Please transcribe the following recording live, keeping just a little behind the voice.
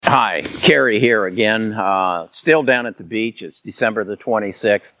Hi, Kerry here again, still down at the beach. It's December the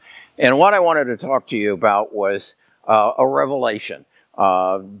 26th. And what I wanted to talk to you about was a revelation.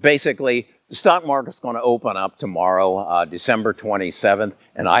 Basically, the stock market's going to open up tomorrow, December 27th,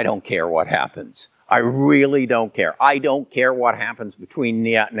 and I don't care what happens. I really don't care. I don't care what happens between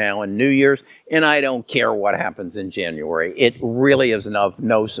now and New Year's, and I don't care what happens in January. It really is of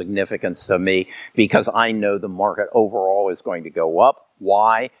no significance to me because I know the market overall is going to go up.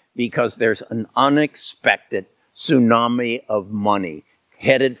 Why? Because there's an unexpected tsunami of money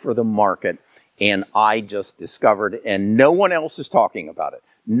headed for the market, and I just discovered it, and no one else is talking about it.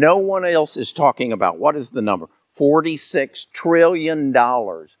 No one else is talking about, what is the number? $46 trillion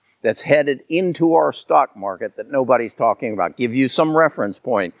that's headed into our stock market that nobody's talking about. Give you some reference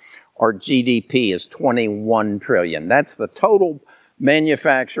point. Our GDP is $21 trillion. That's the total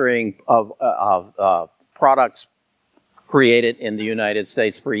manufacturing of products created in the United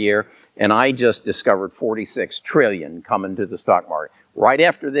States per year. And I just discovered $46 trillion coming to the stock market. Right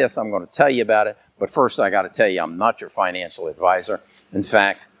after this, I'm going to tell you about it. But first, I got to tell you, I'm not your financial advisor. In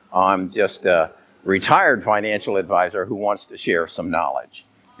fact, I'm just a retired financial advisor who wants to share some knowledge.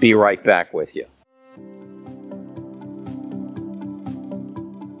 Be right back with you.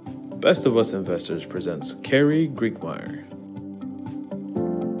 Best of Us Investors presents Kerry Griegmeier.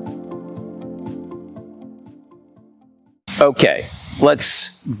 Okay,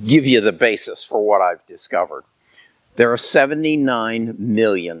 let's give you the basis for what I've discovered. There are 79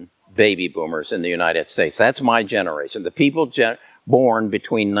 million baby boomers in the United States. That's my generation. The people born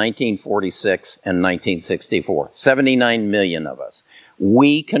between 1946 and 1964. 79 million of us.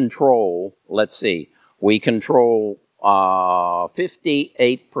 We control,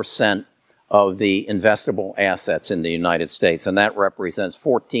 58% of the investable assets in the United States, and that represents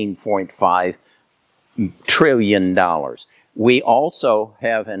 $14.5 trillion. We also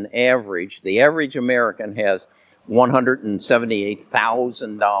have the average American has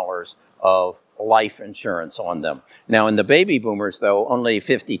 $178,000 of life insurance on them. Now, in the baby boomers, though, only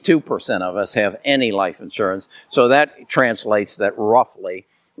 52% of us have any life insurance. So that translates that roughly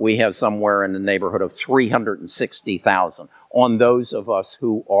we have somewhere in the neighborhood of 360,000 on those of us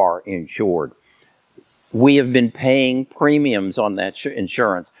who are insured. We have been paying premiums on that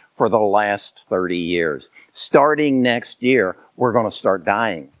insurance for the last 30 years. Starting next year, we're going to start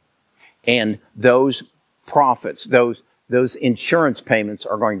dying. And those profits, those insurance payments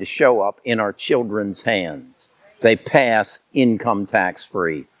are going to show up in our children's hands. They pass income tax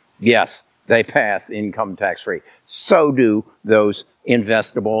free. Yes, they pass income tax free. So do those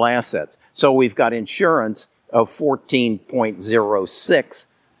investable assets. So we've got insurance of $14.06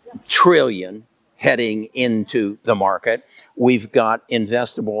 trillion heading into the market. We've got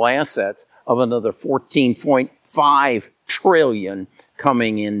investable assets of another $14.5 trillion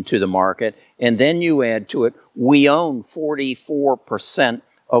coming into the market. And then you add to it, we own 44%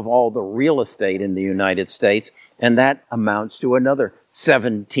 of all the real estate in the United States, and that amounts to another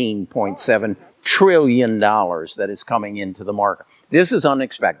 $17.7 trillion that is coming into the market. This is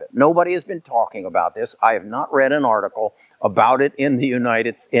unexpected. Nobody has been talking about this. I have not read an article about it in the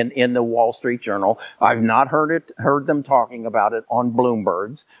in the Wall Street Journal. I've not heard them talking about it on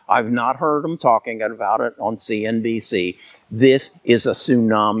Bloomberg's. I've not heard them talking about it on CNBC. This is a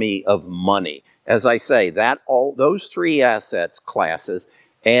tsunami of money. As I say, those three assets classes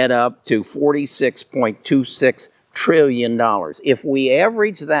add up to $46.26 trillion. If we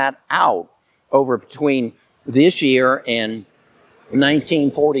average that out over between this year and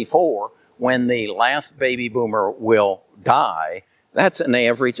 1944, when the last baby boomer will die, that's an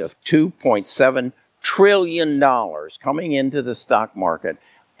average of $2.7 trillion coming into the stock market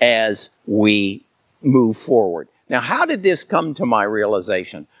as we move forward. Now, how did this come to my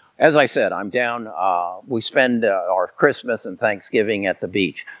realization? As I said, I'm down, we spend our Christmas and Thanksgiving at the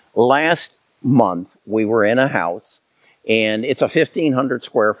beach. Last month, we were in a house, and it's a 1,500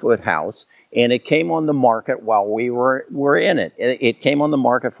 square foot house, and it came on the market while we were in it. It came on the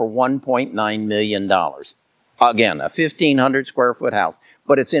market for $1.9 million. Again, a 1,500 square foot house,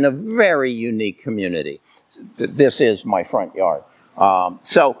 but it's in a very unique community. This is my front yard.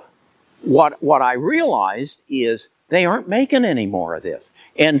 So what I realized is they aren't making any more of this.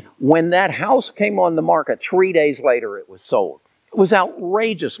 And when that house came on the market, 3 days later it was sold. It was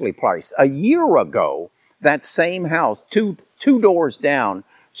outrageously priced. A year ago, that same house, two doors down,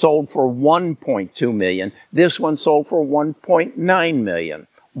 sold for $1.2 million. This one sold for $1.9 million.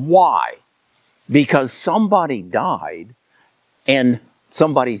 Why? Because somebody died, and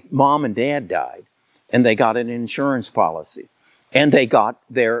somebody's mom and dad died, and they got an insurance policy, and they got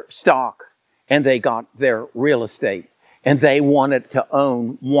their stock, and they got their real estate, And they wanted to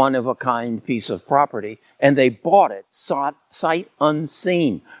own one-of-a-kind piece of property, and they bought it sight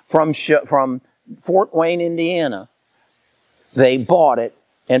unseen from Fort Wayne, Indiana. They bought it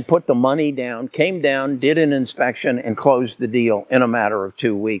and put the money down, came down, did an inspection, and closed the deal in a matter of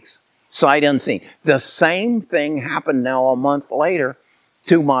 2 weeks. Sight unseen. The same thing happened now a month later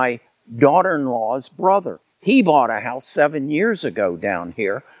to my daughter-in-law's brother. He bought a house 7 years ago down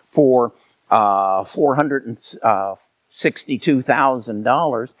here for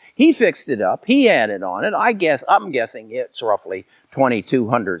 $462,000. He fixed it up. He added on it. I'm guessing it's roughly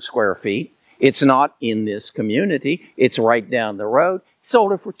 2,200 square feet. It's not in this community. It's right down the road.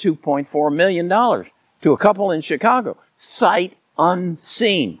 Sold it for $2.4 million to a couple in Chicago. Sight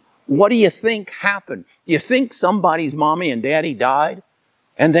unseen. What do you think happened? Do you think somebody's mommy and daddy died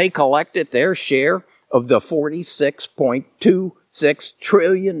and they collected their share of the $46.26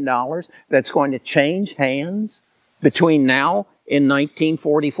 trillion that's going to change hands between now and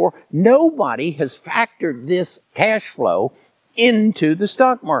 1944? Nobody has factored this cash flow into the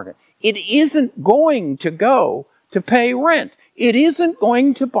stock market. It isn't going to go to pay rent. It isn't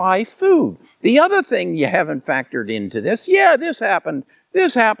going to buy food. The other thing you haven't factored into this, this happened.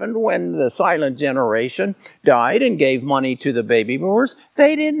 This happened when the silent generation died and gave money to the baby boomers.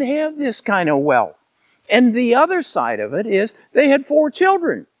 They didn't have this kind of wealth. And the other side of it is they had 4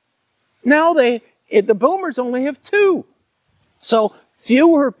 children. Now the boomers only have 2. So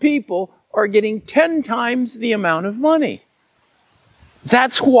fewer people are getting 10 times the amount of money.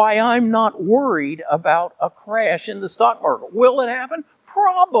 That's why I'm not worried about a crash in the stock market. Will it happen?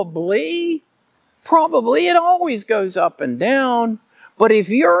 Probably. Probably. It always goes up and down. But if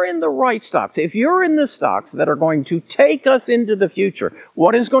you're in the right stocks, if you're in the stocks that are going to take us into the future,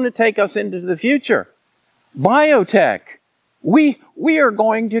 what is going to take us into the future? Biotech. We are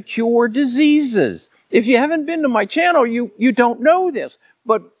going to cure diseases. If you haven't been to my channel, you don't know this.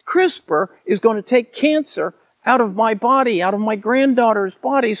 But CRISPR is going to take cancer out of my body, out of my granddaughter's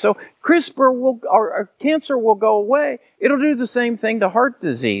body. So cancer will go away. It'll do the same thing to heart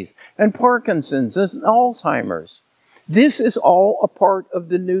disease and Parkinson's and Alzheimer's. This is all a part of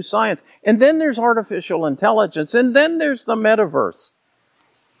the new science. And then there's artificial intelligence. And then there's the metaverse.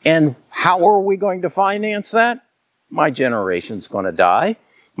 And how are we going to finance that? My generation's going to die.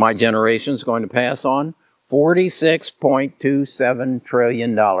 My generation's going to pass on $46.27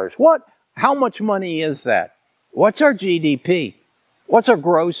 trillion. How much money is that? What's our GDP? What's our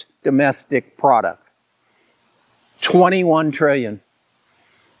gross domestic product? 21 trillion.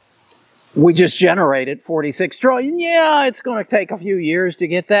 We just generated 46 trillion. Yeah, it's going to take a few years to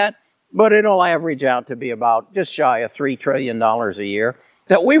get that, but it'll average out to be about just shy of $3 trillion a year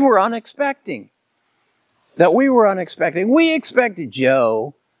that we were unexpecting. We expected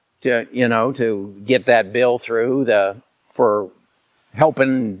Joe to get that bill through for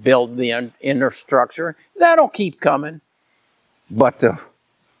helping build the infrastructure. That'll keep coming. But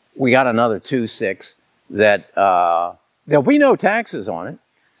we got another 2.6 that there'll be no taxes on it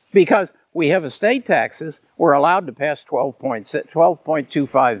because we have estate taxes. We're allowed to pass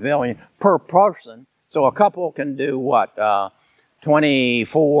 $12.25 million per person. So a couple can do what?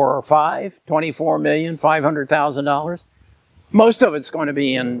 $24,500,000. Most of it's going to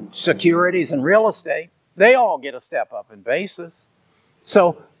be in securities and real estate. They all get a step up in basis.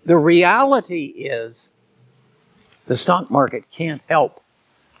 So the reality is the stock market can't help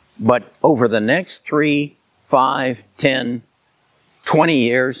but over the next 3, 5, 10, 20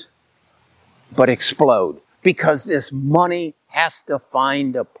 years, but explode because this money has to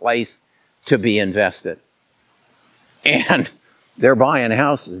find a place to be invested. And they're buying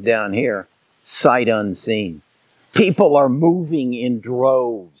houses down here, sight unseen. People are moving in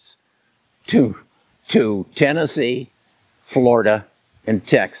droves to Tennessee, Florida, and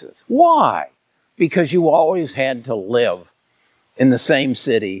Texas. Why? Because you always had to live in the same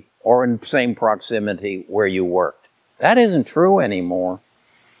city or in the same proximity where you worked. That isn't true anymore.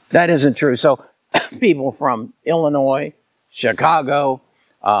 That isn't true. So people from Illinois, Chicago,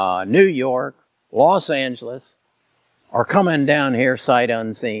 New York, Los Angeles are coming down here sight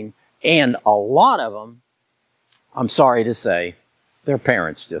unseen. And a lot of them, I'm sorry to say, their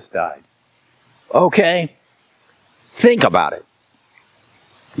parents just died. Okay? Think about it.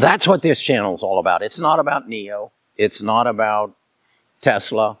 That's what this channel is all about. It's not about NIO. It's not about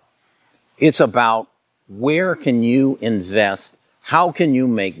Tesla. It's about where can you invest? How can you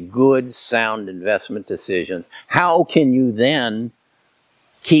make good, sound investment decisions? How can you then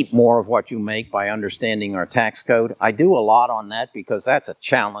keep more of what you make by understanding our tax code? I do a lot on that because that's a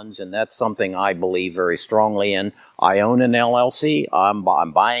challenge and that's something I believe very strongly in. I own an LLC.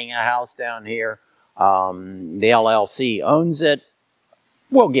 I'm buying a house down here. The LLC owns it.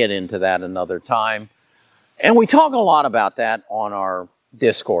 We'll get into that another time. And we talk a lot about that on our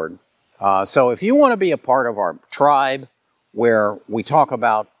Discord. So if you want to be a part of our tribe where we talk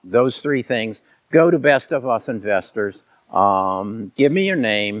about those three things, go to Best of Us Investors. Give me your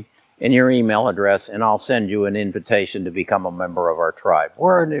name and your email address, and I'll send you an invitation to become a member of our tribe.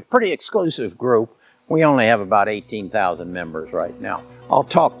 We're a pretty exclusive group. We only have about 18,000 members right now. I'll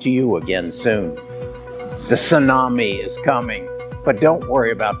talk to you again soon. The tsunami is coming, but don't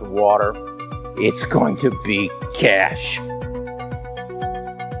worry about the water. It's going to be cash.